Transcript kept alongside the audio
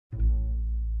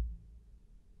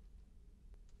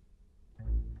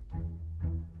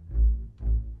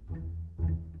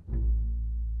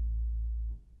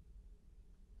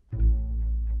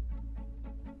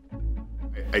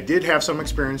I did have some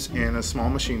experience in a small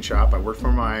machine shop. I worked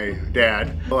for my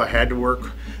dad. Well, I had to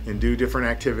work and do different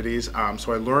activities,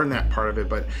 so I learned that part of it.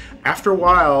 But after a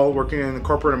while, working in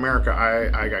corporate America,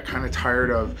 I got kind of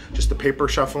tired of just the paper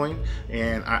shuffling,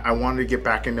 and I wanted to get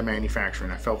back into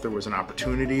manufacturing. I felt there was an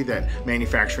opportunity that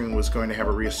manufacturing was going to have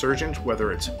a resurgence,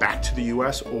 whether it's back to the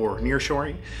US or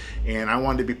nearshoring, and I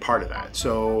wanted to be part of that.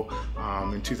 So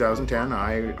in 2010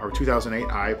 or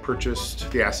 2008, I purchased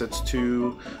the assets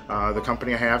to the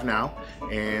company I have now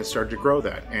and started to grow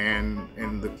that. And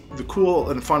the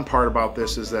cool and fun part about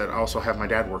this is that I also have my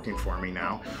dad working for me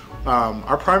now.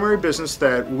 Our primary business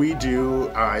that we do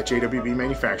at JWB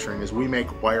Manufacturing is we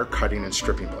make wire cutting and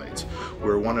stripping blades.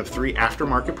 We're one of 3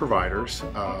 aftermarket providers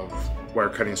of wire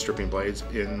cutting and stripping blades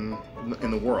in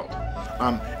the world.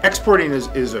 Exporting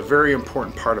is a very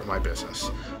important part of my business.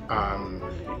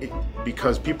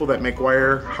 Because people that make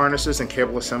wire harnesses and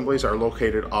cable assemblies are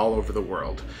located all over the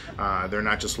world. They're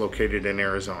not just located in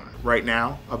Arizona. Right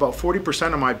now, about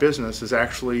 40% of my business is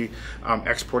actually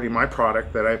exporting my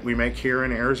product that we make here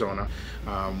in Arizona.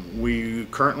 We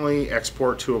currently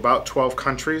export to about 12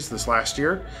 countries this last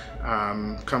year.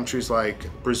 Countries like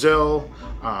Brazil,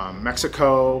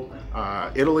 Mexico,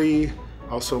 Italy,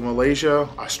 also Malaysia,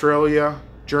 Australia,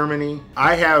 Germany.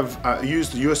 I have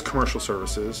used U.S. commercial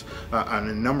services on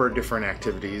a number of different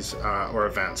activities or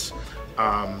events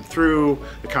through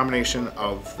the combination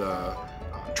of the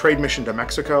trade mission to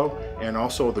Mexico and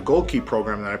also the Gold Key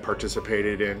program that I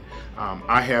participated in.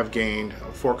 I have gained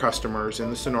 4 customers in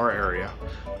the Sonora area,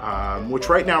 which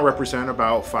right now represent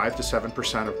about 5 to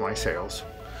 7% of my sales.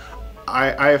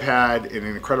 I have had an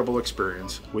incredible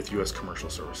experience with U.S. commercial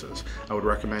services. I would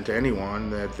recommend to anyone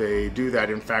that they do that.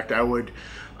 In fact, I would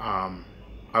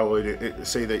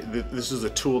say that this is a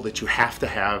tool that you have to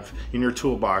have in your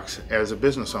toolbox as a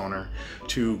business owner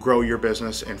to grow your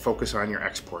business and focus on your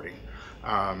exporting.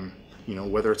 You know,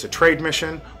 whether it's a trade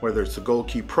mission, whether it's the Gold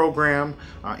Key program.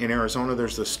 In Arizona,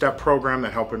 there's the STEP program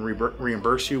that help and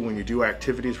reimburse you when you do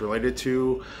activities related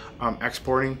to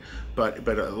exporting, but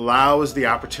it allows the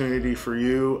opportunity for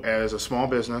you as a small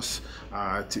business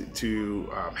to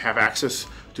have access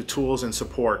to tools and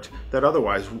support that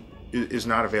otherwise is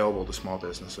not available to small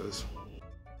businesses.